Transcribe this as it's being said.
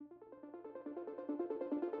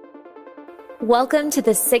Welcome to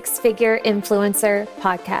the Six Figure Influencer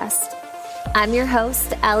Podcast. I'm your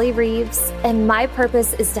host, Allie Reeves, and my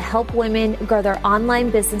purpose is to help women grow their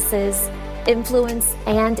online businesses, influence,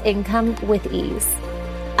 and income with ease.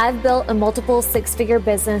 I've built a multiple six-figure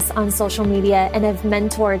business on social media and have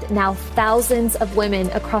mentored now thousands of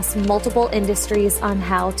women across multiple industries on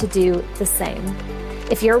how to do the same.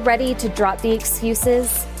 If you're ready to drop the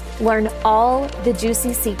excuses, learn all the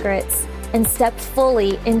juicy secrets, and step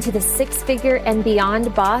fully into the six-figure and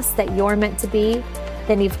beyond boss that you're meant to be,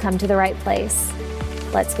 then you've come to the right place.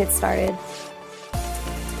 Let's get started.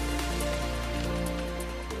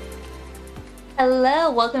 Hello,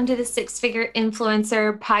 welcome to the Six Figure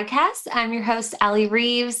Influencer Podcast. I'm your host, Allie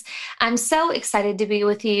Reeves. I'm so excited to be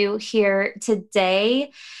with you here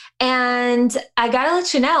today. And I gotta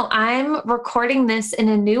let you know, I'm recording this in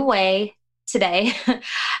a new way today.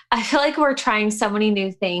 I feel like we're trying so many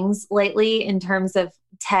new things lately in terms of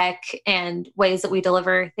tech and ways that we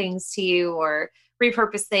deliver things to you or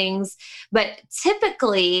repurpose things. But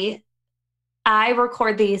typically, I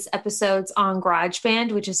record these episodes on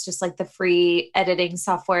GarageBand, which is just like the free editing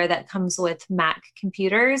software that comes with Mac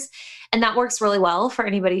computers. And that works really well for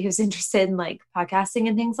anybody who's interested in like podcasting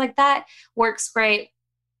and things like that. Works great.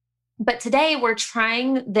 But today we're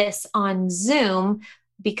trying this on Zoom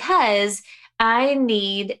because I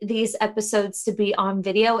need these episodes to be on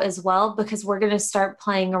video as well, because we're going to start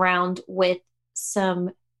playing around with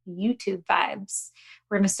some YouTube vibes.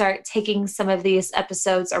 We're going to start taking some of these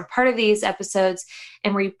episodes or part of these episodes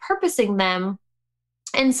and repurposing them.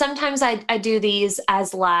 And sometimes I do these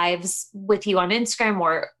as lives with you on Instagram,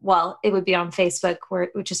 or, well, it would be on Facebook,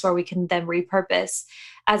 which is where we can then repurpose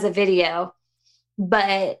as a video.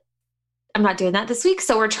 But I'm not doing that this week.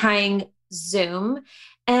 So we're trying Zoom.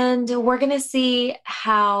 And we're going to see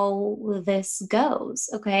how this goes,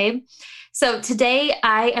 okay? So today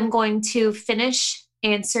I am going to finish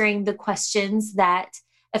answering the questions that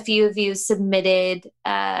a few of you submitted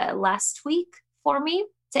last week for me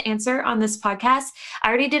to answer on this podcast. I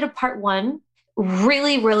already did a part one.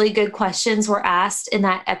 Really, really good questions were asked in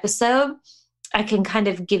that episode. I can kind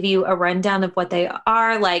of give you a rundown of what they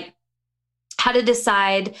are, like how to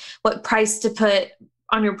decide what price to put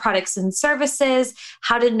on your products and services,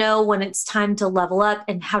 how to know when it's time to level up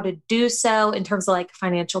and how to do so in terms of like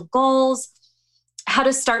financial goals, how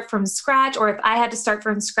to start from scratch, or if I had to start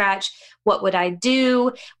from scratch, what would I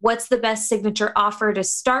do? What's the best signature offer to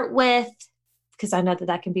start with? Because I know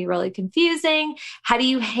that can be really confusing. How do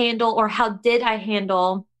you handle, or how did I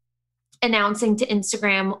handle announcing to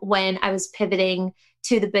Instagram when I was pivoting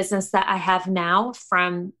to the business that I have now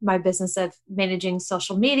from my business of managing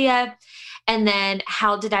social media? And then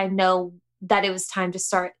how did I know that it was time to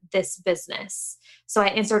start this business? So I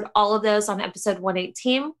answered all of those on episode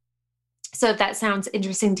 118. So if that sounds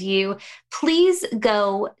interesting to you, please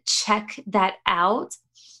go check that out.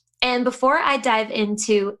 And before I dive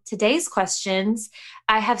into today's questions,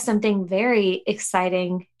 I have something very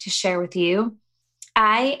exciting to share with you.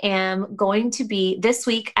 I am going to be, this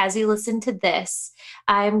week, as you listen to this,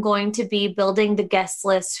 I am going to be building the guest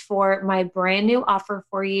list for my brand new offer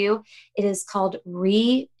for you. It is called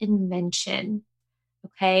Reinvention.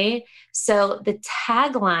 Okay. So the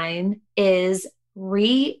tagline is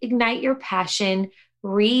reignite your passion,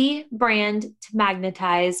 rebrand to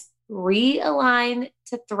magnetize, realign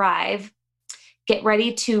to thrive. Get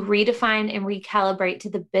ready to redefine and recalibrate to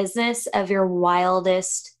the business of your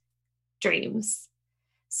wildest dreams.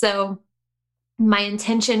 So my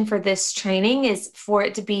intention for this training is for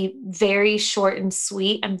it to be very short and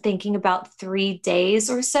sweet. I'm thinking about 3 days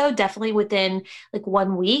or so, definitely within like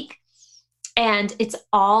 1 week. And it's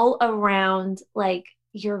all around like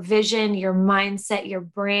your vision, your mindset, your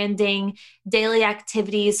branding, daily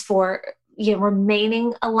activities for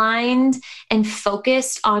remaining aligned and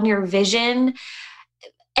focused on your vision.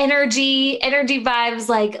 Energy vibes,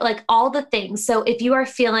 like all the things. So if you are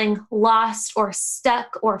feeling lost or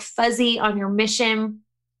stuck or fuzzy on your mission,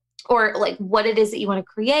 or like what it is that you want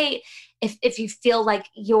to create, if you feel like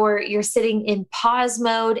you're sitting in pause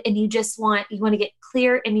mode and you want to get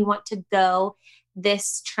clear and you want to go,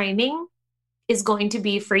 this training is going to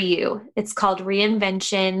be for you. It's called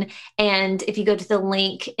Reinvention. And if you go to the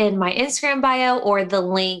link in my Instagram bio or the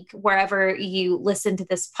link wherever you listen to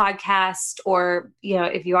this podcast, or,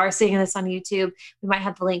 if you are seeing this on YouTube, we might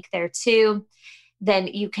have the link there too. Then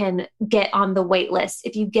you can get on the wait list.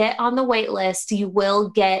 If you get on the wait list, you will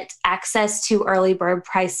get access to early bird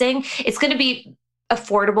pricing. It's going to be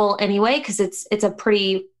affordable anyway, because it's a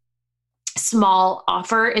pretty small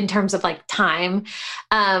offer in terms of like time.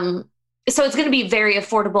 So it's going to be very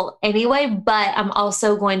affordable anyway, but I'm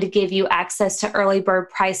also going to give you access to early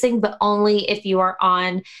bird pricing, but only if you are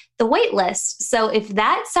on the wait list. So if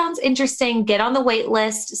that sounds interesting, get on the wait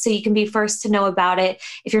list so you can be first to know about it.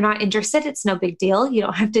 If you're not interested, it's no big deal. You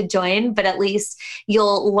don't have to join, but at least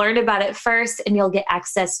you'll learn about it first and you'll get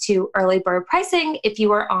access to early bird pricing if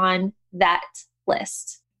you are on that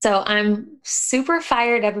list. So I'm super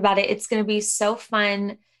fired up about it. It's going to be so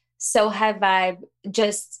fun, so high vibe.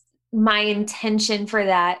 Just my intention for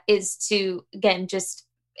that is to, again, just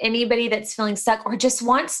anybody that's feeling stuck or just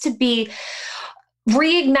wants to be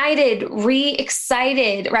reignited,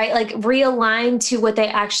 re-excited, right? Like realigned to what they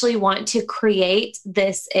actually want to create.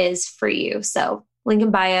 This is for you. So link in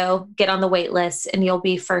bio, get on the wait list, and you'll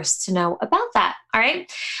be first to know about that. All right.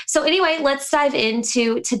 So anyway, let's dive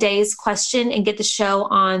into today's question and get the show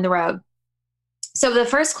on the road. So the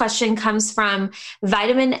first question comes from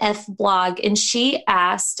Vitamin F Blog, and she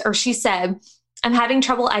said, I'm having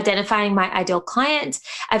trouble identifying my ideal client.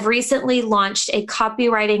 I've recently launched a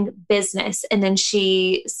copywriting business. And then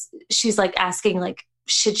she's like asking, like,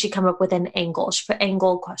 should she come up with an angle? She put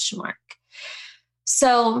angle question mark.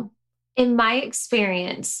 So in my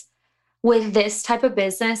experience with this type of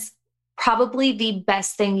business, probably the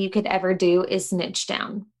best thing you could ever do is niche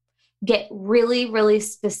down. Get really, really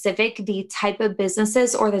specific, the type of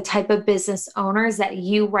businesses or the type of business owners that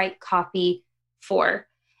you write copy for.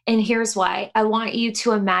 And here's why. I want you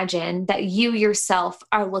to imagine that you yourself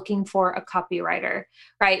are looking for a copywriter,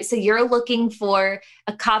 right? So you're looking for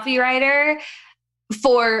a copywriter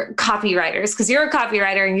for copywriters because you're a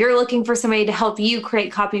copywriter and you're looking for somebody to help you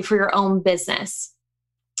create copy for your own business.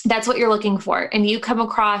 That's what you're looking for. And you come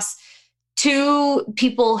across two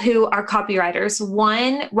people who are copywriters.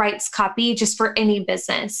 One writes copy just for any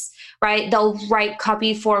business, right? They'll write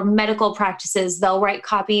copy for medical practices. They'll write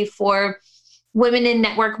copy for women in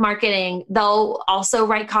network marketing. They'll also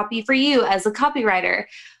write copy for you as a copywriter.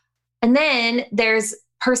 And then there's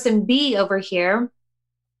person B over here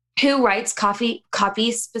who writes copy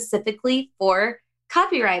specifically for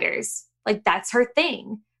copywriters. Like that's her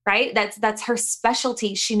thing, right? That's her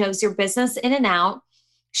specialty. She knows your business in and out.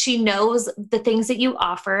 She knows the things that you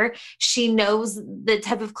offer. She knows the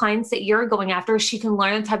type of clients that you're going after. She can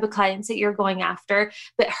learn the type of clients that you're going after.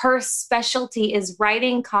 But her specialty is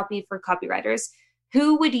writing copy for copywriters.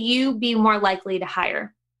 Who would you be more likely to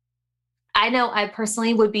hire? I know I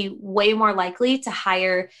personally would be way more likely to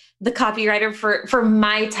hire the copywriter for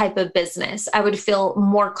my type of business. I would feel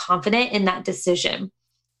more confident in that decision.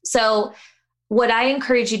 So what I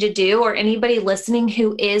encourage you to do, or anybody listening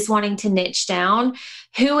who is wanting to niche down,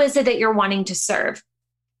 who is it that you're wanting to serve?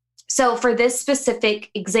 So for this specific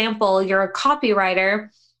example, you're a copywriter.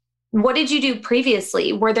 What did you do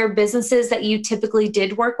previously? Were there businesses that you typically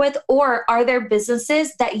did work with, or are there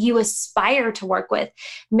businesses that you aspire to work with?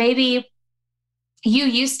 Maybe you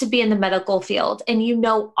used to be in the medical field and you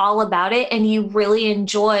know all about it and you really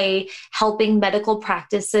enjoy helping medical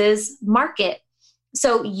practices market.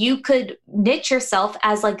 So you could niche yourself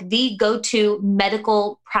as like the go-to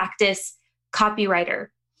medical practice copywriter.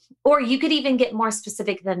 Or you could even get more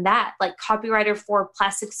specific than that, like copywriter for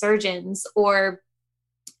plastic surgeons or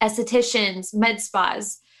estheticians, med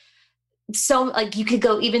spas. So like you could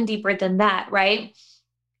go even deeper than that, right?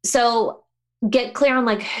 So get clear on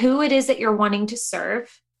like who it is that you're wanting to serve,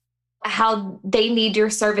 how they need your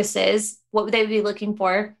services, what would they be looking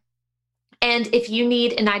for. And if you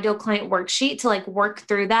need an ideal client worksheet to like work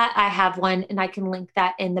through that, I have one and I can link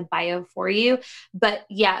that in the bio for you. But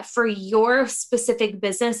yeah, for your specific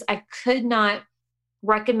business, I could not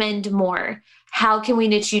recommend more. How can we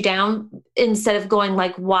niche you down instead of going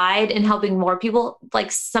like wide and helping more people,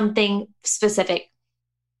 like something specific?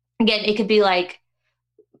 Again, it could be like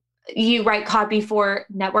you write copy for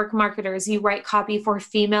network marketers, you write copy for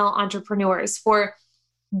female entrepreneurs, for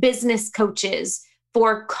business coaches,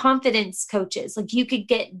 for confidence coaches. Like you could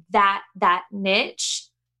get that niche.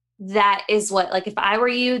 That is what, like if I were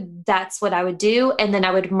you, that's what I would do. And then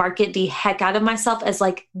I would market the heck out of myself as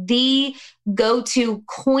like the go-to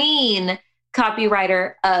queen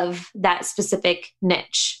copywriter of that specific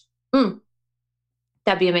niche.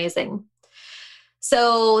 That'd be amazing.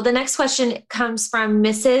 So the next question comes from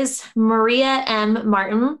Mrs. Maria M.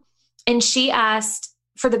 Martin. And she asked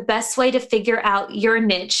for the best way to figure out your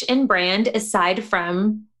niche and brand aside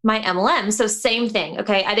from my MLM. So same thing.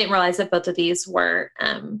 Okay. I didn't realize that both of these were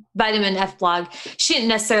Vitamin F Blog. She didn't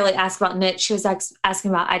necessarily ask about niche. She was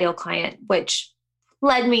asking about ideal client, which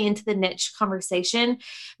led me into the niche conversation.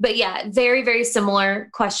 But yeah, very, very similar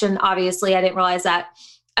question. Obviously, I didn't realize that.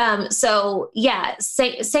 So yeah,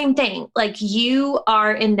 same thing. Like you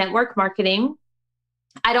are in network marketing.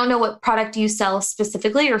 I don't know what product you sell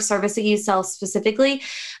specifically or service that you sell specifically,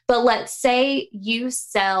 but let's say you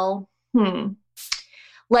sell,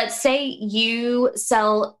 let's say you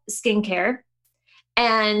sell skincare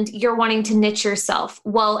and you're wanting to niche yourself.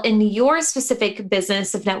 Well, in your specific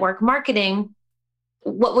business of network marketing,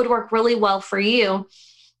 what would work really well for you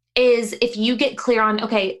is if you get clear on,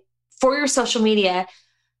 okay, for your social media,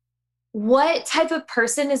 what type of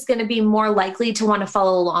person is going to be more likely to want to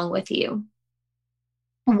follow along with you?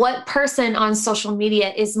 What person on social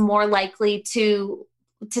media is more likely to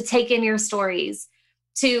take in your stories,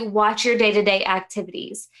 to watch your day-to-day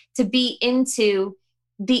activities, to be into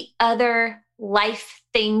the other life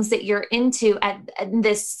things that you're into at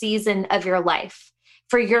this season of your life?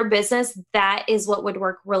 For your business, that is what would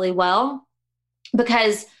work really well,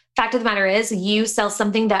 because fact of the matter is you sell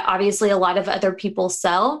something that obviously a lot of other people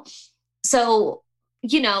sell. So,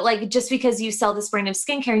 like just because you sell this brand of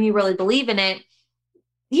skincare and you really believe in it,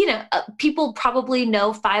 people probably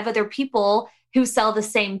know 5 other people who sell the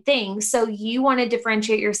same thing. So you want to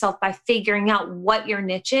differentiate yourself by figuring out what your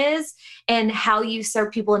niche is and how you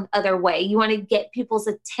serve people in other way. You want to get people's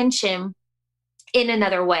attention in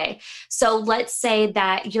another way. So let's say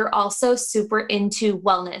that you're also super into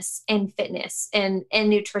wellness and fitness and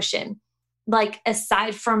nutrition. Like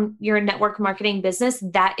aside from your network marketing business,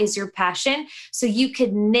 that is your passion. So you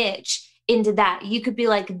could niche into that. You could be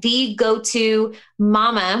like the go-to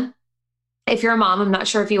mama. If you're a mom, I'm not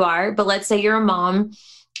sure if you are, but let's say you're a mom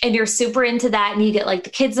and you're super into that and you get like the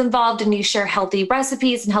kids involved and you share healthy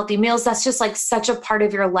recipes and healthy meals. That's just like such a part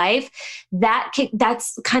of your life.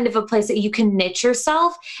 That's kind of a place that you can niche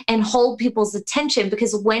yourself and hold people's attention,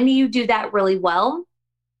 because when you do that really well,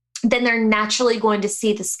 then they're naturally going to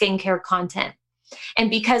see the skincare content. And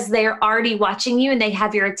because they're already watching you and they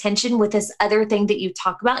have your attention with this other thing that you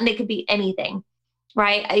talk about, and it could be anything,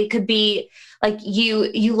 right? It could be like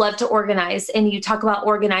you love to organize and you talk about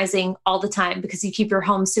organizing all the time because you keep your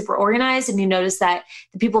home super organized and you notice that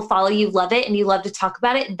the people follow you love it and you love to talk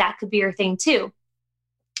about it. That could be your thing too.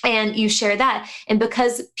 And you share that. And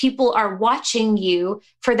because people are watching you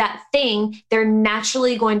for that thing, they're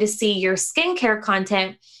naturally going to see your skincare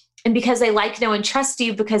content. And because they like, know, and trust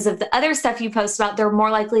you because of the other stuff you post about, they're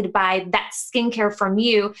more likely to buy that skincare from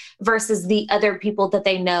you versus the other people that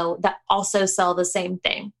they know that also sell the same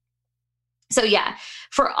thing. So yeah,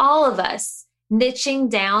 for all of us, niching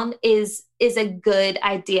down is a good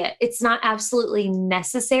idea. It's not absolutely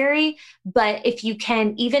necessary, but if you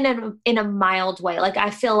can, even in a mild way, like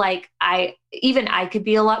I feel like I could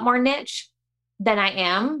be a lot more niche than I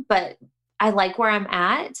am, but I like where I'm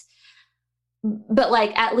at. But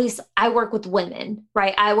like, at least I work with women,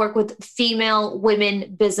 right? I work with female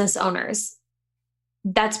women business owners.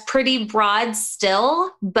 That's pretty broad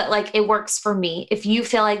still, but like it works for me. If you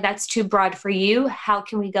feel like that's too broad for you, how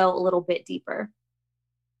can we go a little bit deeper?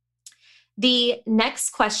 The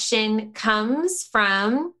next question comes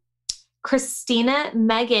from Christina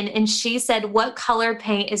Megan, and she said, what color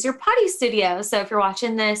paint is your potty studio? So if you're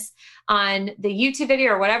watching this on the YouTube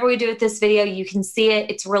video or whatever we do with this video, you can see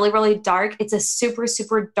it. It's really, really dark. It's a super,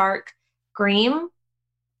 super dark green.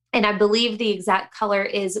 And I believe the exact color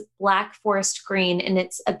is Black Forest Green, and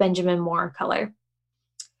it's a Benjamin Moore color.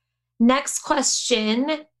 Next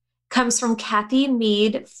question comes from Kathy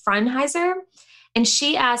Mead Frunheiser. And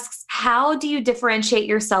she asks, how do you differentiate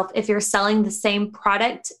yourself if you're selling the same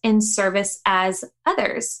product and service as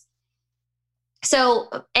others?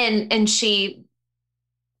 So, and she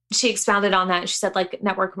expounded on that. She said like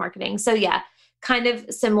network marketing. So yeah, kind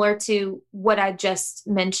of similar to what I just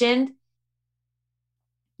mentioned.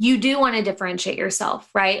 You do want to differentiate yourself,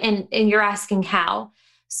 right? And you're asking how.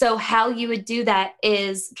 So how you would do that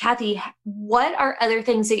is, Kathy, what are other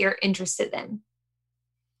things that you're interested in?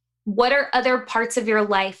 What are other parts of your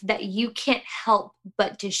life that you can't help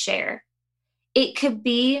but to share? It could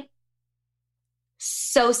be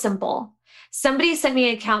so simple. Somebody sent me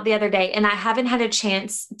an account the other day and I haven't had a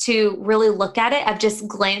chance to really look at it. I've just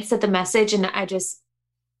glanced at the message and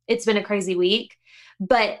it's been a crazy week,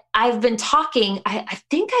 but I've been talking. I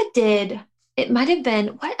think I did. It might've been,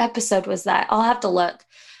 what episode was that? I'll have to look.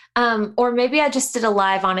 Or maybe I just did a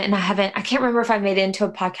live on it and I can't remember if I made it into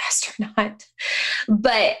a podcast or not,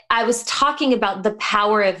 but I was talking about the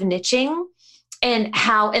power of niching and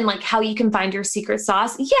how you can find your secret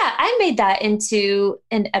sauce. Yeah, I made that into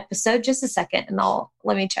an episode. Just a second and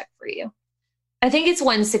let me check for you. I think it's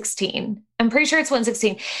 116. I'm pretty sure it's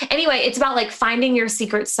 116. Anyway, it's about like finding your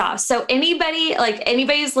secret sauce. So anybody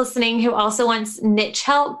who's listening who also wants niche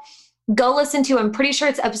help, go listen to, I'm pretty sure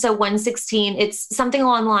it's episode 116. It's something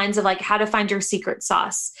along the lines of like how to find your secret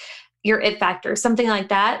sauce, your it factor, something like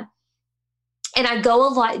that. And I go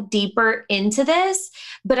a lot deeper into this,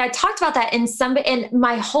 but I talked about that and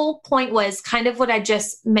my whole point was kind of what I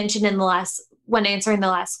just mentioned when answering the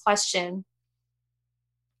last question.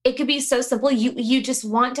 It could be so simple. You just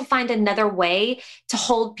want to find another way to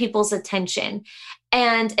hold people's attention.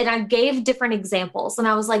 And I gave different examples, and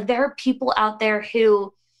I was like, there are people out there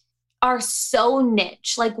who are so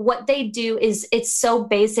niche. Like what they do it's so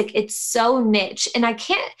basic, it's so niche. And I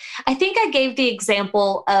think I gave the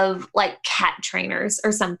example of like cat trainers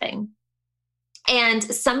or something. And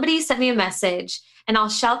somebody sent me a message, and I'll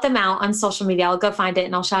shout them out on social media. I'll go find it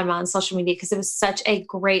and I'll shout them out on social media because it was such a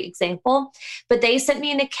great example. But they sent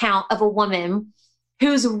me an account of a woman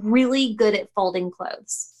who's really good at folding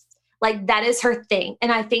clothes. Like that is her thing.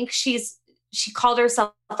 And I think she called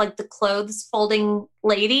herself like the clothes folding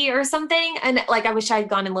lady or something. And like, I wish I had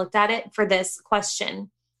gone and looked at it for this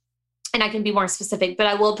question, and I can be more specific, but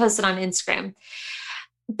I will post it on Instagram.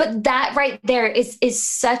 But that right there is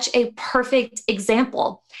such a perfect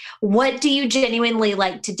example. What do you genuinely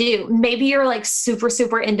like to do? Maybe you're like super,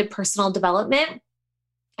 super into personal development,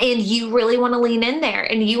 and you really want to lean in there,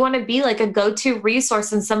 and you want to be like a go-to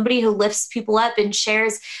resource and somebody who lifts people up and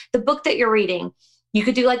shares the book that you're reading. You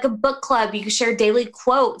could do like a book club. You could share daily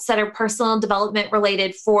quotes that are personal development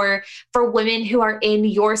related for women who are in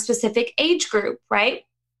your specific age group, right?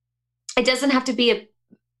 It doesn't have to be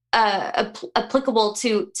applicable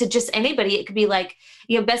to just anybody. It could be like,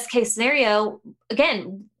 best case scenario,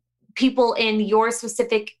 again, people in your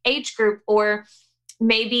specific age group, or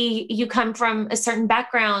maybe you come from a certain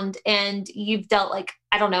background and you've dealt like,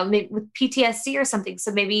 I don't know, maybe with PTSD or something.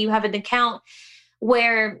 So maybe you have an account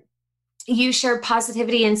where you share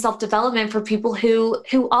positivity and self-development for people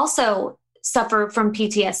who also suffer from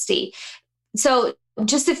PTSD. So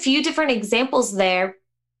just a few different examples there.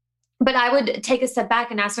 But I would take a step back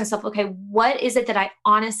and ask myself, okay, what is it that I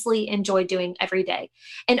honestly enjoy doing every day?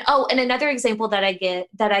 And another example that I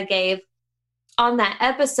gave on that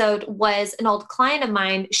episode was an old client of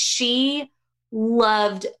mine. She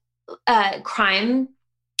loved crime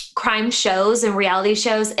shows and reality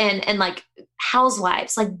shows and like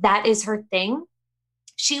housewives. Like that is her thing.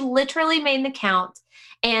 She literally made an account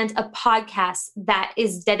and a podcast that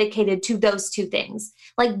is dedicated to those two things.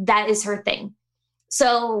 Like that is her thing.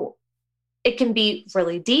 So it can be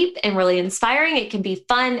really deep and really inspiring. It can be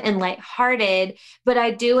fun and lighthearted, but I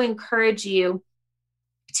do encourage you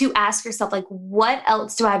to ask yourself, like, what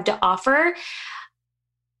else do I have to offer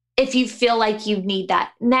if you feel like you need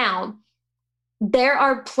that? Now, there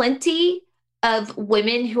are plenty of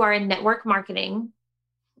women who are in network marketing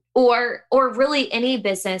or really any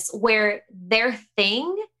business where their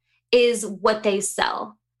thing is what they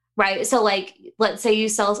sell, right? So like, let's say you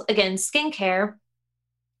sell, again, skincare.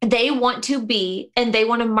 They want to be, and they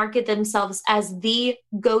want to market themselves as the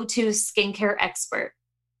go-to skincare expert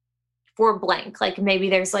for blank. Like maybe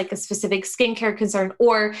there's like a specific skincare concern,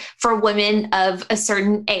 or for women of a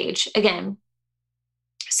certain age, again.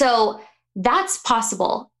 So that's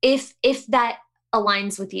possible if that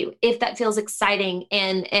aligns with you, if that feels exciting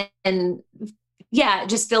and yeah, it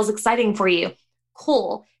just feels exciting for you.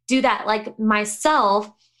 Cool. Do that. Like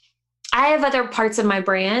myself, I have other parts of my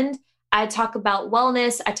brand. I talk about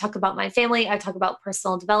wellness. I talk about my family. I talk about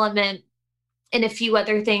personal development and a few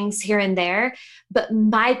other things here and there. But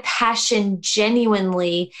my passion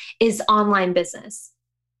genuinely is online business.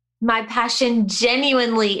 My passion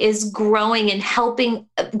genuinely is growing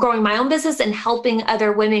my own business and helping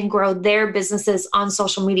other women grow their businesses on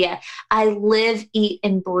social media. I live, eat,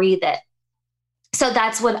 and breathe it. So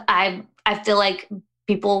that's what I feel like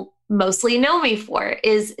people mostly know me for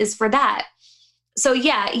is for that. So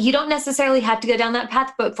yeah, you don't necessarily have to go down that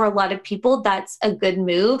path, but for a lot of people, that's a good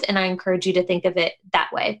move. And I encourage you to think of it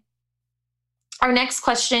that way. Our next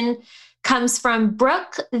question comes from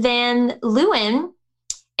Brooke Van Leeuwen.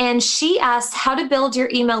 And she asked how to build your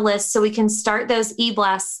email list so we can start those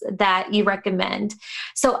e-blasts that you recommend.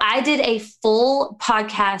 So I did a full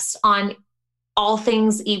podcast on all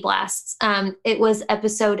things e-blasts. It was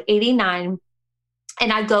episode 89.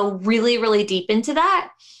 And I go really, really deep into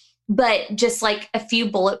that. But just like a few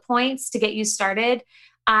bullet points to get you started.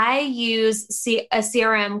 I use a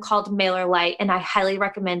CRM called MailerLite, and I highly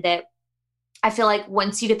recommend it. I feel like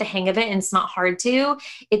once you get the hang of it, and it's not hard to,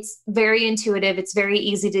 it's very intuitive. It's very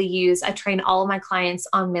easy to use. I train all of my clients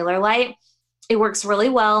on MailerLite. It works really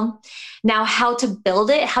well. Now, how to build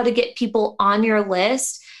it, how to get people on your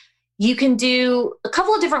list, you can do a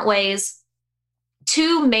couple of different ways.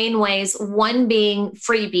 Two main ways, one being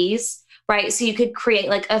freebies. Right. So you could create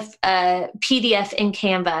like a PDF in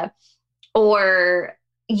Canva, or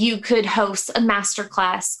you could host a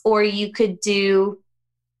masterclass, or you could do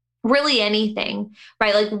really anything,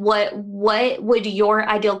 right? Like what would your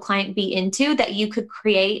ideal client be into that you could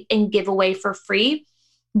create and give away for free?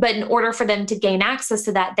 But in order for them to gain access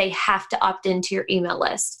to that, they have to opt into your email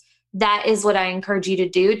list. That is what I encourage you to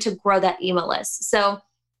do to grow that email list. So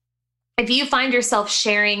if you find yourself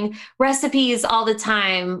sharing recipes all the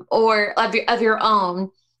time or of your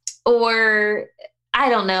own, or I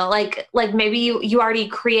don't know, like maybe you already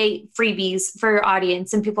create freebies for your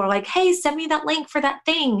audience and people are like, hey, send me that link for that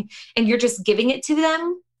thing. And you're just giving it to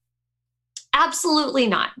them. Absolutely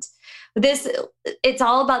not. This, it's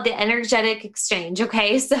all about the energetic exchange.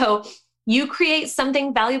 Okay. So you create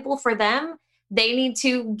something valuable for them. They need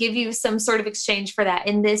to give you some sort of exchange for that.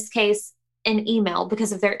 In this case, an email,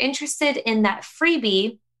 because if they're interested in that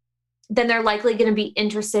freebie, then they're likely going to be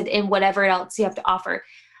interested in whatever else you have to offer.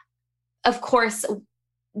 Of course,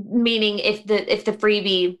 meaning if the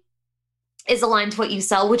freebie is aligned to what you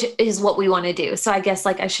sell, which is what we want to do. So I guess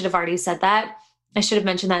like I should have already said that. I should have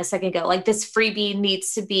mentioned that a second ago. Like this freebie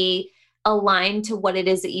needs to be aligned to what it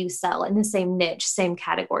is that you sell in the same niche, same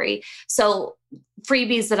category. So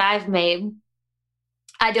freebies that I've made: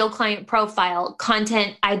 ideal client profile,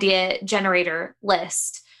 content idea generator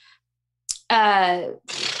list, power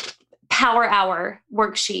hour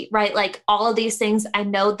worksheet, right? Like all of these things I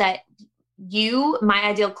know that you, my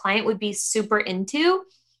ideal client, would be super into.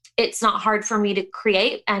 It's not hard for me to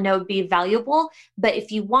create. I know it'd be valuable, but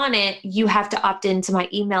if you want it, you have to opt into my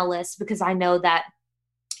email list because I know that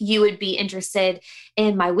you would be interested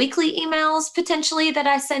in my weekly emails potentially that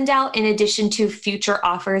I send out, in addition to future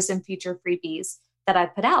offers and future freebies that I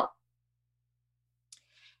put out.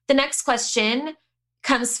 The next question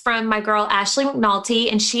comes from my girl, Ashley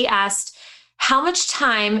McNulty, and she asked, how much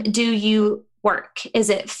time do you work? Is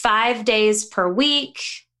it 5 days per week?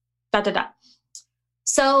 Da, da, da.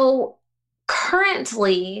 So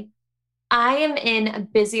currently, I am in a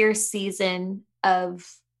busier season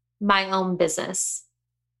of my own business.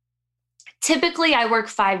 Typically, I work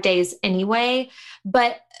 5 days anyway,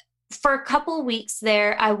 but for a couple weeks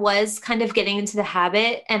there, I was kind of getting into the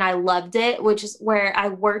habit and I loved it, which is where I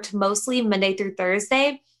worked mostly Monday through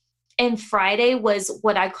Thursday. And Friday was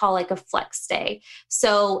what I call like a flex day.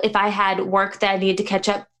 So if I had work that I needed to catch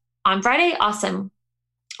up on Friday, awesome,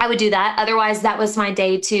 I would do that. Otherwise, that was my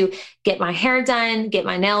day to get my hair done, get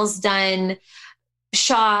my nails done,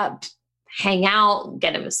 shop, hang out,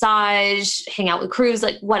 get a massage, hang out with crews,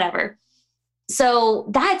 like whatever. So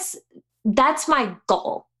that's my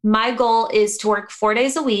goal. My goal is to work 4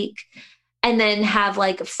 days a week and then have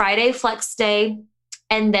like Friday flex day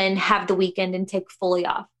and then have the weekend and take fully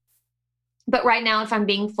off. But right now, if I'm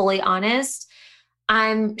being fully honest,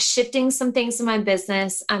 I'm shifting some things in my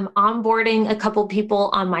business. I'm onboarding a couple people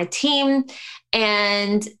on my team,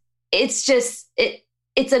 and it's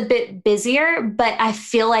a bit busier, but I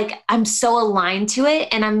feel like I'm so aligned to it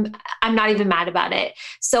and I'm not even mad about it.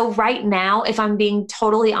 So right now, if I'm being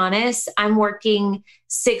totally honest, I'm working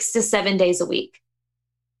 6 to 7 days a week.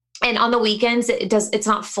 And on the weekends, it's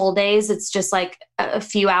not full days. It's just like a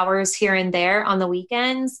few hours here and there on the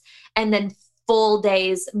weekends, and then full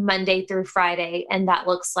days Monday through Friday. And that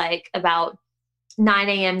looks like about 9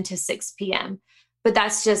 a.m. to 6 p.m. But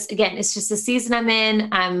that's just, again, it's just the season I'm in.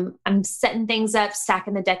 I'm setting things up,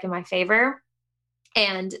 stacking the deck in my favor,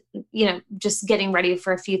 and, just getting ready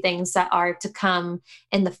for a few things that are to come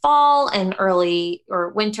in the fall and early or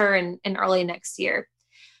winter and early next year.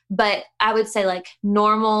 But I would say like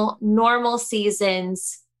normal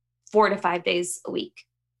seasons, 4 to 5 days a week.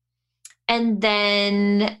 And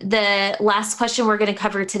then the last question we're going to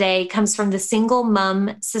cover today comes from the Single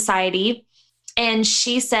Mom Society. And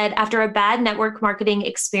she said, after a bad network marketing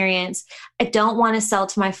experience, I don't want to sell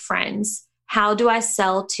to my friends. How do I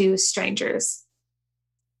sell to strangers?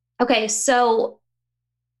 Okay, so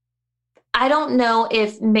I don't know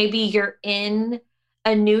if maybe you're in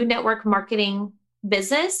a new network marketing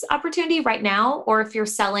business opportunity right now, or if you're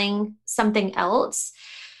selling something else.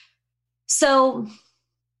 So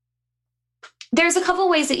there's a couple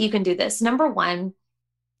ways that you can do this. Number one,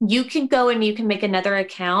 you can go and you can make another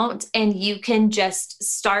account and you can just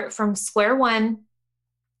start from square one,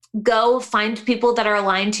 go find people that are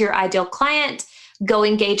aligned to your ideal client, go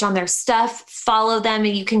engage on their stuff, follow them,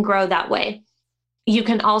 and you can grow that way. You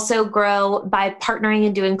can also grow by partnering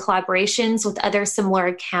and doing collaborations with other similar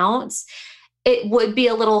accounts. It would be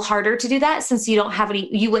a little harder to do that since you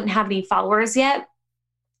wouldn't have any followers yet,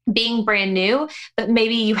 being brand new, but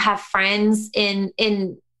maybe you have friends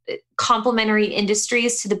in complementary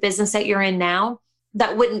industries to the business that you're in now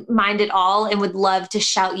that wouldn't mind at all and would love to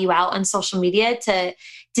shout you out on social media to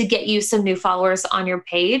get you some new followers on your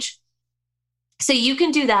page. So you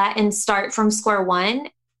can do that and start from square one.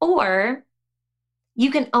 or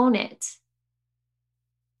you can own it.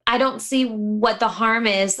 I don't see what the harm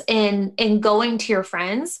is in going to your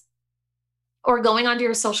friends or going onto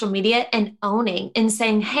your social media and owning and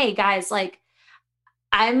saying, hey guys, like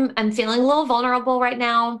I'm feeling a little vulnerable right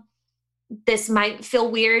now. This might feel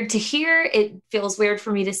weird to hear. It feels weird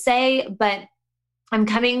for me to say, but I'm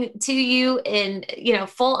coming to you in,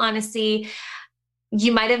 full honesty.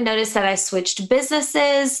 You might have noticed that I switched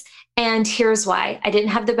businesses, and here's why. I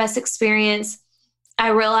didn't have the best experience. I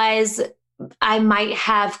realized I might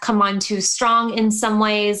have come on too strong in some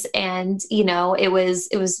ways. And, it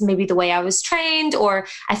was maybe the way I was trained, or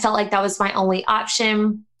I felt like that was my only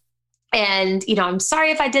option. And, I'm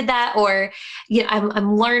sorry if I did that, or,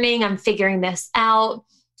 I'm learning, I'm figuring this out.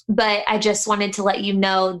 But I just wanted to let you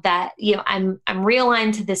know that, I'm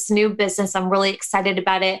realigned to this new business. I'm really excited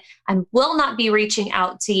about it. I will not be reaching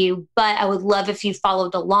out to you, but I would love if you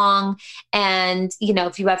followed along. And,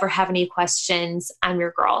 if you ever have any questions, I'm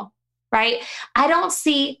your girl, right? I don't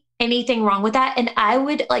see anything wrong with that. And I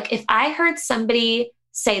would if I heard somebody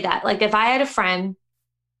say that, like if I had a friend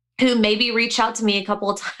who maybe reached out to me a couple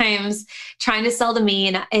of times trying to sell to me,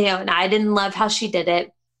 and I didn't love how she did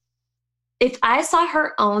it. If I saw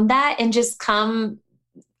her own that and just come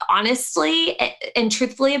honestly and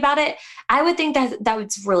truthfully about it, I would think that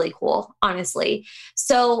was really cool, honestly.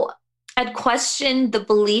 So I'd question the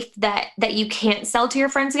belief that you can't sell to your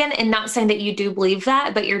friends again, and not saying that you do believe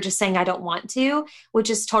that, but you're just saying, I don't want to, which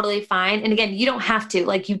is totally fine. And again, you don't have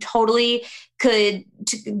to, you totally could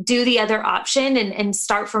do the other option and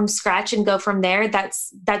start from scratch and go from there.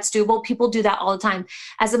 That's doable. People do that all the time.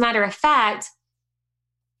 As a matter of fact,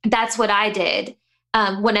 that's what I did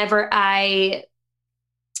whenever I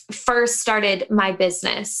first started my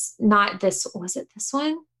business. Was it this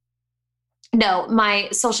one? No, my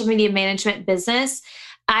social media management business.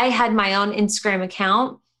 I had my own Instagram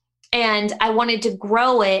account, and I wanted to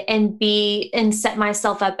grow it and set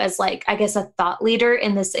myself up as a thought leader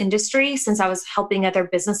in this industry, since I was helping other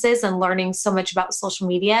businesses and learning so much about social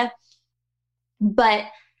media. But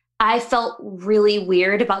I felt really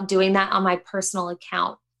weird about doing that on my personal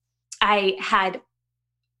account. I had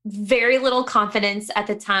very little confidence at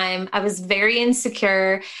the time. I was very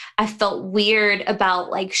insecure. I felt weird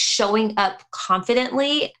about showing up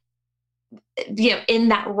confidently, in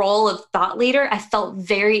that role of thought leader. I felt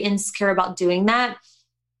very insecure about doing that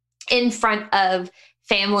in front of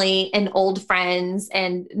family and old friends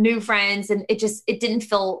and new friends. And it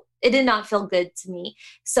did not feel good to me.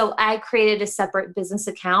 So I created a separate business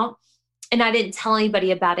account, and I didn't tell anybody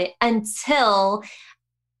about it until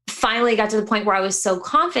finally got to the point where I was so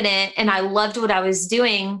confident and I loved what I was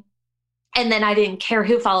doing. And then I didn't care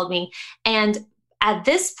who followed me. And at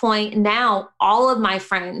this point now, all of my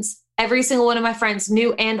friends, every single one of my friends,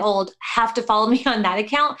 new and old, have to follow me on that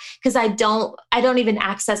account, because I don't even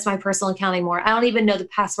access my personal account anymore. I don't even know the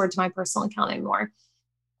password to my personal account anymore.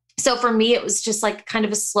 So for me, it was just kind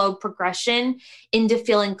of a slow progression into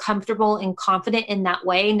feeling comfortable and confident in that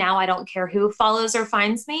way. Now I don't care who follows or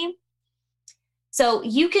finds me. So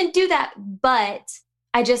you can do that, but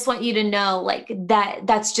I just want you to know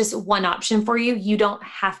that's just one option for you. You don't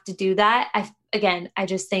have to do that. I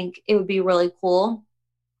just think it would be really cool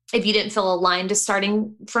if you didn't feel aligned to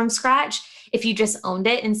starting from scratch, if you just owned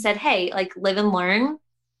it and said, hey, live and learn.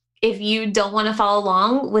 If you don't want to follow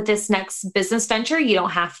along with this next business venture, you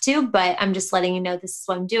don't have to, but I'm just letting you know this is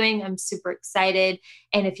what I'm doing. I'm super excited.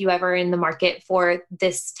 And if you ever in the market for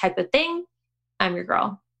this type of thing, I'm your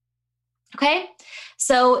girl. Okay,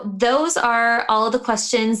 so those are all of the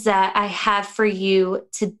questions that I have for you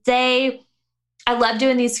today. I love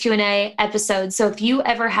doing these Q&A episodes. So if you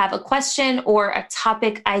ever have a question or a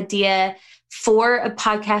topic idea for a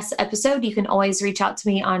podcast episode, you can always reach out to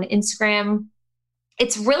me on Instagram.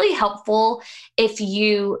 It's really helpful if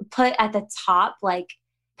you put at the top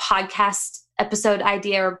podcast episode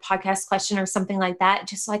idea or podcast question or something like that,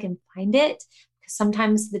 just so I can find it, because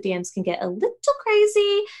sometimes the DMs can get a little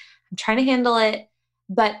crazy. I'm trying to handle it.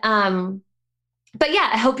 But yeah,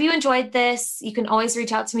 I hope you enjoyed this. You can always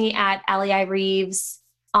reach out to me at Allie I. Reeves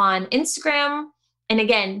on Instagram. And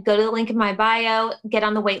again, go to the link in my bio, get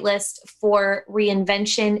on the wait list for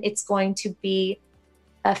Reinvention. It's going to be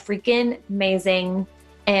a freaking amazing.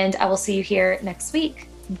 And I will see you here next week.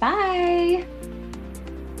 Bye.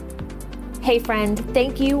 Hey friend,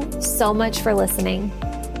 thank you so much for listening.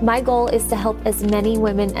 My goal is to help as many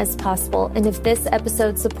women as possible. And if this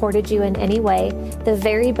episode supported you in any way, the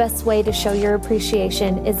very best way to show your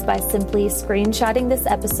appreciation is by simply screenshotting this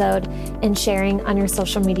episode and sharing on your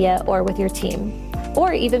social media or with your team.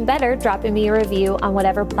 Or even better, dropping me a review on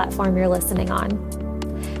whatever platform you're listening on.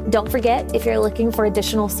 Don't forget, if you're looking for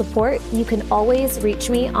additional support, you can always reach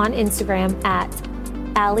me on Instagram at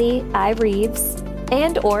Allie I. Reeves,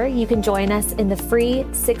 or you can join us in the free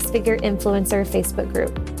Six Figure Influencer Facebook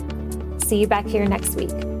group. See you back here next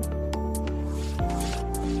week.